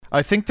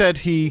I think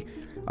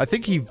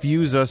he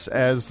views us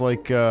as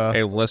like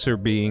a lesser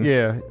being.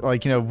 Yeah,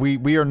 like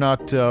we are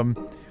not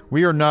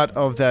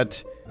of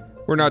that.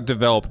 We're not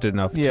developed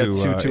enough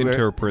to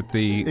interpret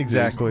the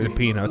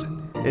peanut.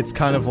 It's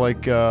kind of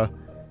like a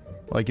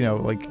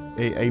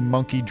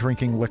monkey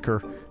drinking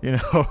liquor.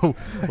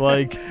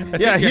 Like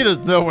he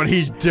doesn't know what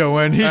he's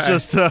doing. He's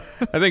just. I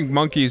think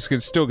monkeys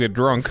can still get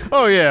drunk.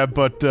 Oh yeah,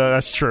 but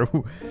that's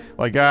true.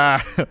 Like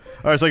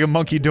it's like a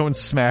monkey doing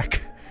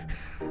smack.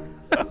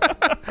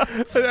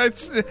 I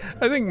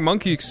think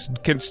monkeys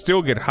can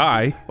still get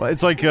high.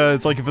 It's like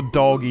if a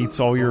dog eats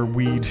all your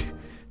weed.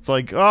 It's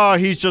like,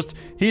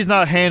 he's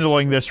not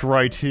handling this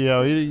right.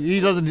 He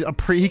doesn't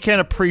he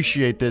can't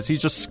appreciate this.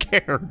 He's just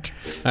scared.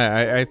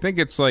 I think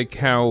it's like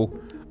how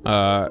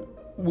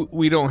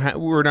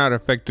we're not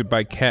affected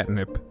by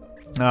catnip.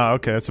 Ah,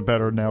 okay, that's a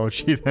better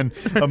analogy than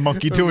a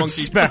monkey doing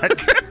smack.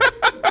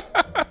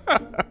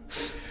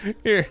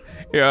 Yeah,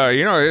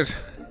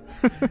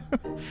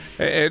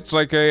 it's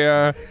like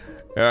a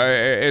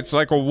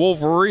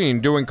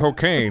Wolverine doing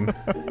cocaine.